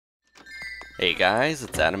Hey guys,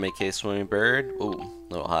 it's Adam aka Swimming Bird. Ooh,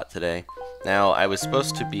 a little hot today. Now, I was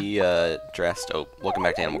supposed to be dressed. Oh, welcome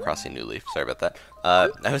back to Animal Crossing New Leaf. Sorry about that.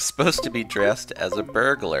 I was supposed to be dressed as a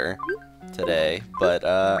burglar today, but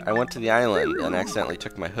I went to the island and accidentally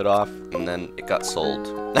took my hood off, and then it got sold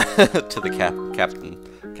to the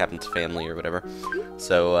captain's family or whatever.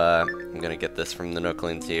 So I'm gonna get this from the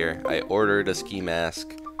Nooklings here. I ordered a ski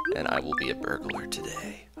mask, and I will be a burglar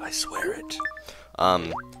today. I swear it.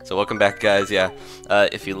 So welcome back, guys. Yeah,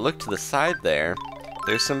 if you look to the side there,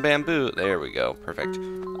 there's some bamboo. There we go. Perfect.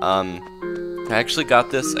 I actually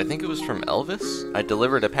got this, I think it was from Elvis. I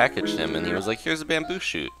delivered a package to him, and he was like, here's a bamboo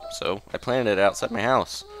shoot. So I planted it outside my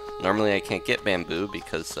house. Normally I can't get bamboo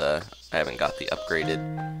because I haven't got the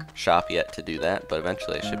upgraded shop yet to do that, but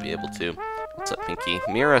eventually I should be able to. What's up, Pinky?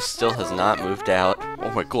 Mira still has not moved out.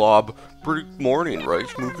 Oh my glob. Pretty morning, right,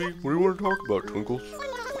 Smoothie? What do you want to talk about, Twinkles?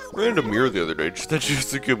 Ran into Mira the other day. She said she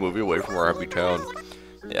was thinking of moving away from our happy town.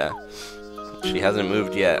 Yeah. She hasn't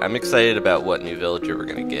moved yet. I'm excited about what new villager we're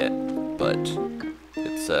gonna get, but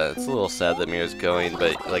it's a little sad that Mira's going,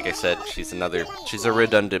 but like I said, she's a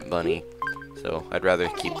redundant bunny. So I'd rather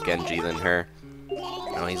keep Genji than her.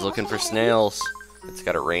 Oh, he's looking for snails. It's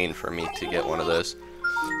gotta rain for me to get one of those.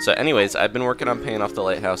 So anyways, I've been working on paying off the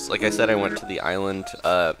lighthouse. Like I said, I went to the island.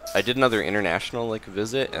 I did another international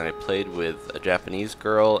visit, and I played with a Japanese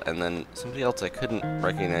girl and then somebody else. I couldn't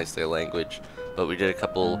recognize their language, but we did a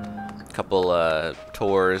couple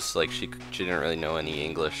tours. Like she didn't really know any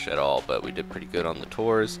English at all, but we did pretty good on the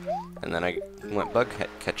tours. And then I went bug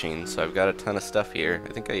catching, so I've got a ton of stuff here.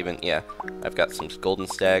 I think I've got some golden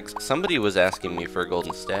stags. Somebody was asking me for a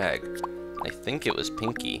golden stag. I think it was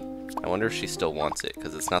Pinky. I wonder if she still wants it,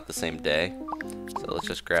 because it's not the same day. So let's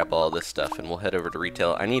just grab all this stuff, and we'll head over to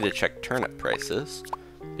retail. I need to check turnip prices,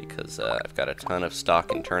 because I've got a ton of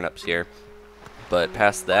stock in turnips here. But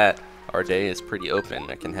past that, our day is pretty open.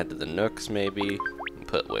 I can head to the Nooks, maybe, and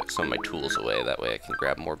put some of my tools away. That way I can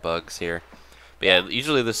grab more bugs here. But yeah,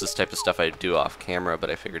 usually this is the type of stuff I do off camera, but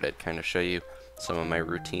I figured I'd kind of show you some of my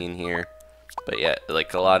routine here. But yeah,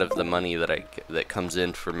 like a lot of the money that comes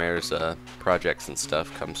in for Mira's projects and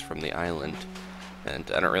stuff comes from the island,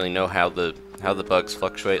 and I don't really know how the bugs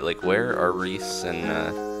fluctuate. Like, where are Reese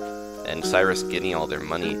and Cyrus getting all their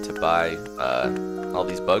money to buy all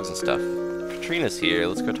these bugs and stuff? Katrina's here.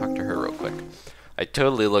 Let's go talk to her real quick. I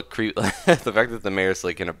totally look creepy. The fact that the mayor's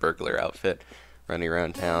like in a burglar outfit, running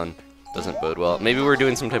around town, doesn't bode well. Maybe we're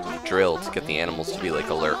doing some type of drill to get the animals to be like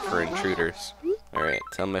alert for intruders. Alright,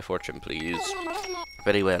 tell my fortune, please.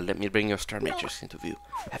 Very well, let me bring your star matrix into view.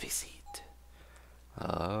 Have a seat.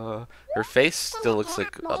 Her face still looks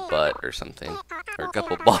like a butt or something. Or a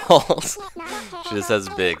couple balls. She just has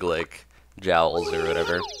big, like, jowls or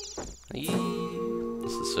whatever.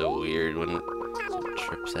 This is so weird when it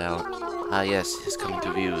trips out. Ah yes, he's coming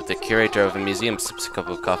to view. The curator of a museum sips a cup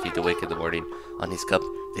of coffee to wake in the morning. On his cup,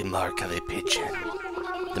 the mark of a pigeon.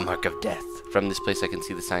 The mark of death. From this place I can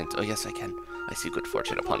see the signs. Oh yes, I can. I see good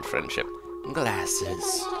fortune upon friendship.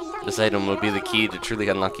 Glasses. This item will be the key to truly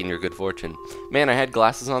unlocking your good fortune. Man, I had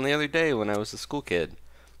glasses on the other day when I was a school kid.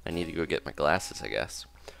 I need to go get my glasses, I guess.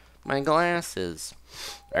 My glasses.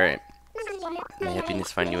 Alright. May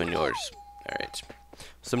happiness find you and yours. Alright.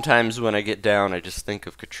 Sometimes when I get down, I just think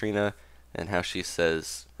of Katrina and how she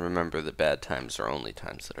says, remember the bad times are only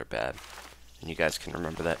times that are bad. And you guys can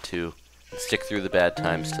remember that too. Stick through the bad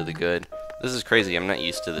times to the good. This is crazy. I'm not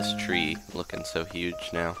used to this tree looking so huge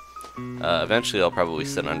now. Eventually I'll probably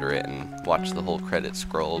sit under it and watch the whole credit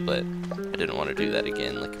scroll, but I didn't want to do that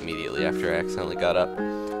again, like immediately after I accidentally got up.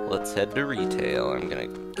 Let's head to retail. I'm gonna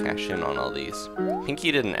cash in on all these.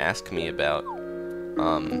 Pinky didn't ask me about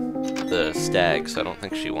the stag, so I don't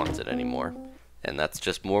think she wants it anymore. And that's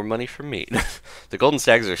just more money for me. The golden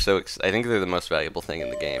stags are I think they're the most valuable thing in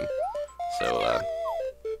the game. So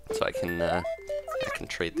I can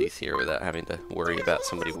trade these here without having to worry about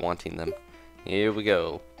somebody wanting them. Here we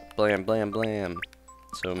go. Blam, blam, blam.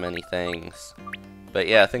 So many things. But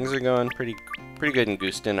yeah, things are going pretty good in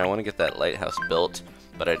Gooseton. I want to get that lighthouse built,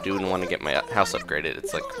 but I do want to get my house upgraded.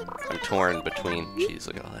 It's like I'm torn between. Jeez,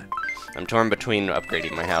 look at all that. I'm torn between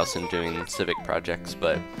upgrading my house and doing civic projects.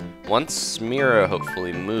 But once Mira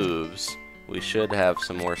hopefully moves, we should have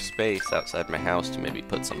some more space outside my house to maybe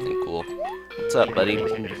put something cool. What's up, buddy?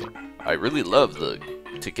 I really love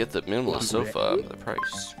to get the minimalist sofa. The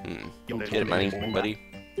price. Get it, money, buddy.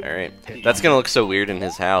 Alright. That's gonna look so weird in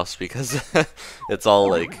his house because it's all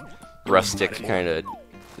like rustic, kind of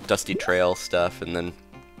dusty trail stuff, and then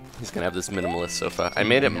he's gonna have this minimalist sofa. I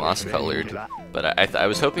made it moss colored, but I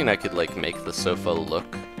was hoping I could like make the sofa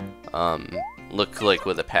look like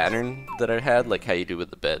with a pattern that I had, like how you do with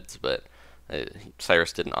the beds, but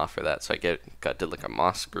Cyrus didn't offer that, so I did like a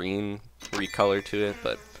moss green recolor to it,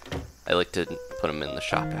 but I like to put them in the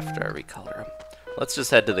shop after I recolor them. Let's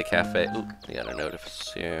just head to the cafe. Ooh, we got a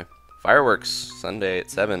notice here. Fireworks Sunday at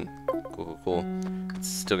 7. Cool, cool, cool. It's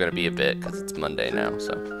still gonna be a bit because it's Monday now,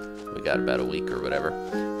 so we got about a week or whatever.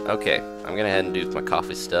 Okay, I'm gonna head and do my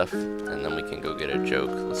coffee stuff, and then we can go get a joke.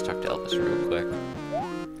 Let's talk to Elvis real quick.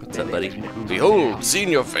 What's up, buddy? Behold, seen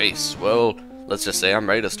your face. Well, let's just say I'm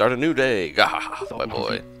ready to start a new day. Gah, my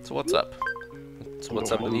boy. So what's up? So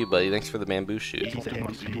what's up with you, buddy? Thanks for the bamboo shoot.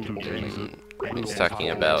 He's talking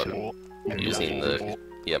about using the...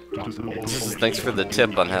 Yep. Thanks for the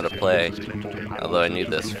tip on how to play. Although I knew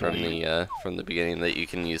this from the beginning, that you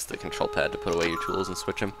can use the control pad to put away your tools and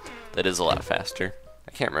switch them. That is a lot faster.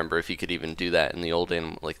 I can't remember if you could even do that in the old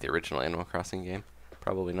like the original Animal Crossing game.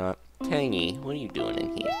 Probably not. Tangy, what are you doing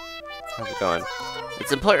in here? How's it going?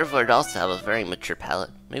 It's important for adults to have a very mature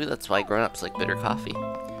palate. Maybe that's why grown-ups like bitter coffee.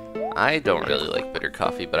 I don't really like bitter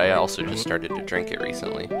coffee, but I also just started to drink it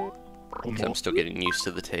recently. So I'm still getting used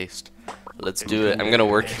to the taste. Let's do it. I'm gonna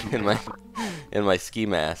work in my ski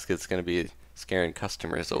mask. It's gonna be scaring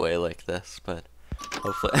customers away like this, but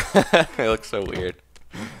hopefully I look so weird.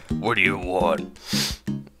 What do you want?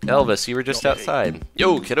 Elvis, you were just outside.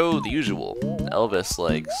 Yo, kiddo, the usual. Elvis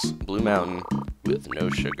likes Blue Mountain with no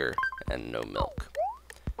sugar and no milk.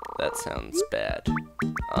 That sounds bad.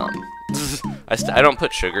 I don't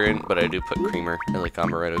put sugar in, but I do put creamer. I like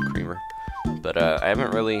amaretto creamer. But I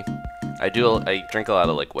haven't really... I drink a lot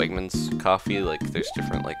of like Wegmans coffee. Like there's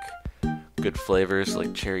different like good flavors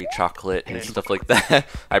like cherry chocolate and stuff like that.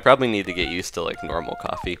 I probably need to get used to like normal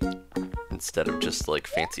coffee instead of just like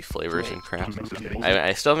fancy flavors and crap.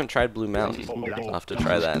 I still haven't tried Blue Mountain. I'll have to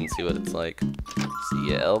try that and see what it's like.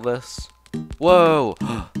 See ya, Elvis. Whoa!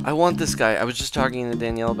 I want this guy. I was just talking to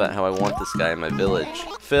Danielle about how I want this guy in my village.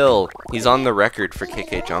 Phil, he's on the record for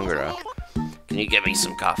KK Jongara. Can you get me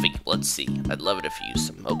some coffee? Let's see. I'd love it if you use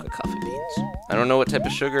some mocha coffee beans. I don't know what type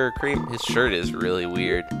of sugar or cream. His shirt is really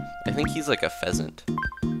weird. I think he's like a pheasant.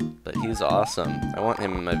 But he's awesome. I want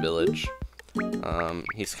him in my village.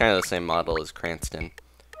 He's kind of the same model as Cranston.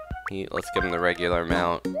 Let's give him the regular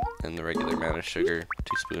amount and the regular amount of sugar. 2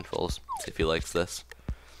 spoonfuls. See if he likes this.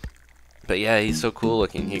 But yeah, he's so cool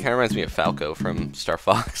looking. He kind of reminds me of Falco from Star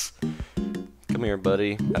Fox. Come here,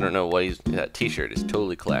 buddy. I don't know why that t-shirt is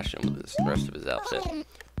totally clashing with the rest of his outfit.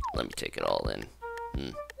 Let me take it all in.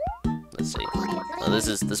 Let's see. Oh, this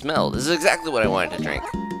is the smell. This is exactly what I wanted to drink.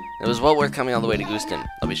 It was well worth coming all the way to Gooseton.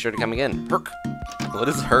 I'll be sure to come again. Herc. What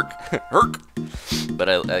is herc? Herc. But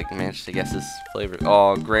I managed to guess his flavor.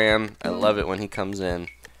 Oh, Graham. I love it when he comes in.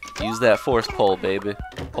 Use that force pull, baby.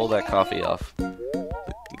 Pull that coffee off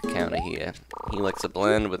the counter here. He likes a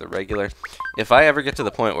blend with a regular. If I ever get to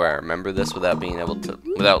the point where I remember this without being able to,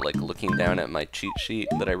 without like looking down at my cheat sheet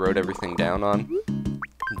that I wrote everything down on,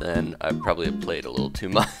 then I probably have played a little too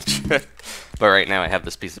much. But right now I have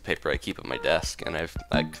this piece of paper I keep at my desk, and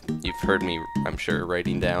you've heard me, I'm sure,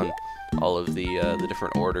 writing down all of the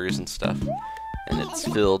different orders and stuff, and it's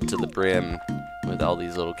filled to the brim with all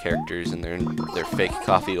these little characters and their fake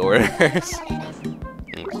coffee orders.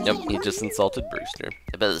 Yep, he just insulted Brewster.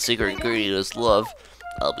 I bet the secret ingredient is love.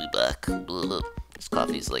 I'll be back. This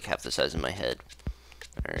coffee's like half the size of my head.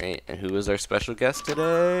 Alright, and who is our special guest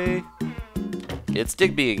today? It's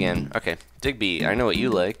Digby again. Okay, Digby, I know what you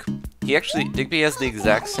like. Digby has the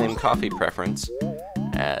exact same coffee preference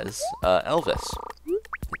as Elvis.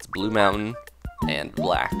 It's Blue Mountain and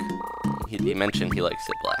black. He mentioned he likes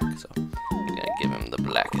it black, so I'm gonna give him the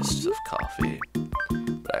blackest of coffee.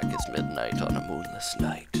 Black as midnight on a moonless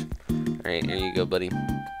night. Alright, here you go, buddy.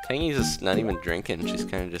 Tangy's just not even drinking. She's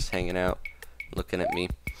kind of just hanging out, looking at me.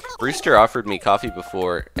 Brewster offered me coffee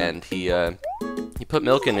before, and he put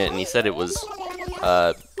milk in it, and he said it was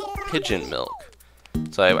pigeon milk.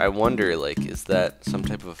 So I wonder, like, is that some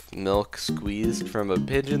type of milk squeezed from a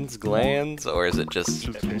pigeon's glands, or is it just,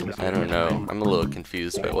 I don't know. I'm a little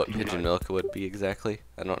confused by what pigeon milk would be exactly.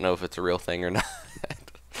 I don't know if it's a real thing or not.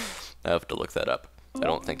 I have to look that up. I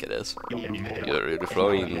don't think it is. You're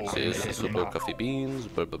flowing super coffee beans,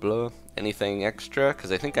 blah blah blah. Anything extra?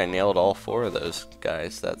 Because I think I nailed all 4 of those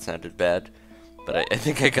guys. That sounded bad. But I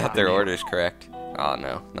think I got their orders correct. Oh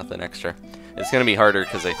no, nothing extra. It's going to be harder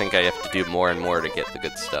because I think I have to do more and more to get the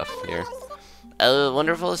good stuff here.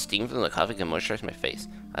 Wonderful steam from the coffee can moisturize my face.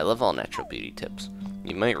 I love all natural beauty tips.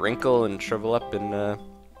 You might wrinkle and shrivel up and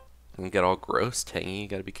get all gross, tangy. You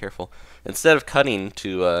got to be careful. Instead of cutting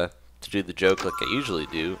to do the joke like I usually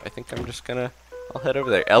do, I think I'm just gonna, I'll head over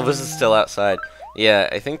there. Elvis is still outside. Yeah,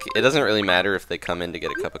 I think it doesn't really matter if they come in to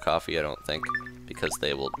get a cup of coffee, I don't think, because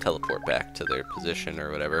they will teleport back to their position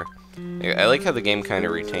or whatever. I like how the game kind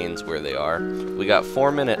of retains where they are. We got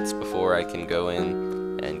 4 minutes before I can go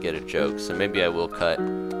in and get a joke, so maybe I will cut,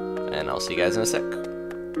 and I'll see you guys in a sec.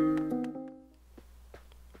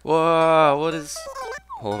 Whoa, what is...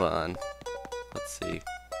 Hold on. Let's see.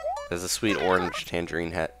 There's a sweet orange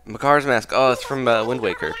tangerine hat. Makar's mask. Oh, it's from Wind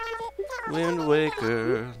Waker. Wind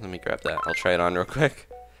Waker. Let me grab that. I'll try it on real quick.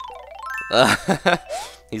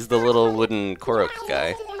 He's the little wooden Korok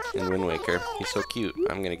guy in Wind Waker. He's so cute.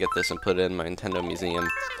 I'm gonna get this and put it in my Nintendo museum.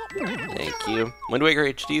 Thank you. Wind Waker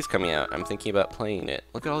HD is coming out. I'm thinking about playing it.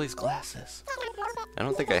 Look at all these glasses. I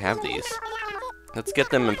don't think I have these. Let's get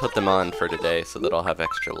them and put them on for today so that I'll have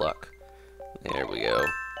extra luck. There we go.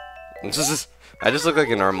 I just look like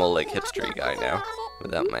a normal, like, hipstery guy now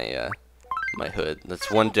without my my hood.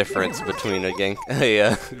 That's one difference between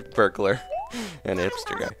a burglar and a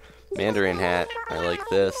hipster guy. Mandarin hat. I like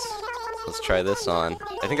this. Let's try this on.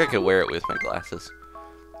 I think I could wear it with my glasses.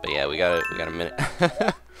 But yeah, we got a minute.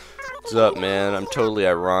 What's up, man? I'm totally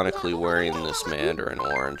ironically wearing this Mandarin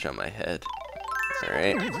orange on my head.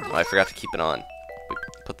 Alright. Oh, I forgot to keep it on.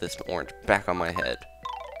 Put this orange back on my head.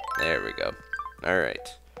 There we go.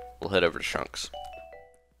 Alright. We'll head over to Shrunks.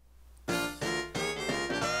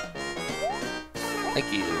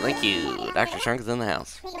 Thank you. Dr. Shrunk is in the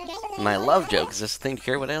house. My love joke is just a thing to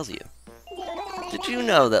cure what ails you. Did you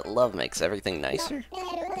know that love makes everything nicer?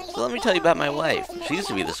 So let me tell you about my wife. She used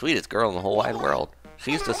to be the sweetest girl in the whole wide world.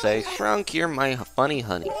 She used to say, Shrunk, you're my funny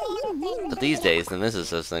honey. But these days, the missus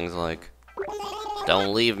says things like,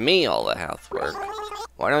 don't leave me all the housework.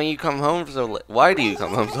 Why do you come home so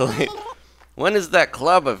late? When is that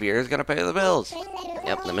club of yours gonna pay the bills?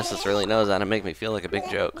 Yep, the missus really knows how to make me feel like a big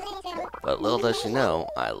joke. But little does she know,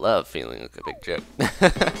 I love feeling like a big joke.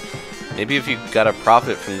 Maybe if you got a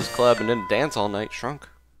profit from this club and didn't dance all night, Shrunk.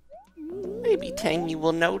 Maybe Tang you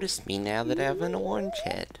will notice me now that I have an orange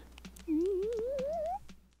head.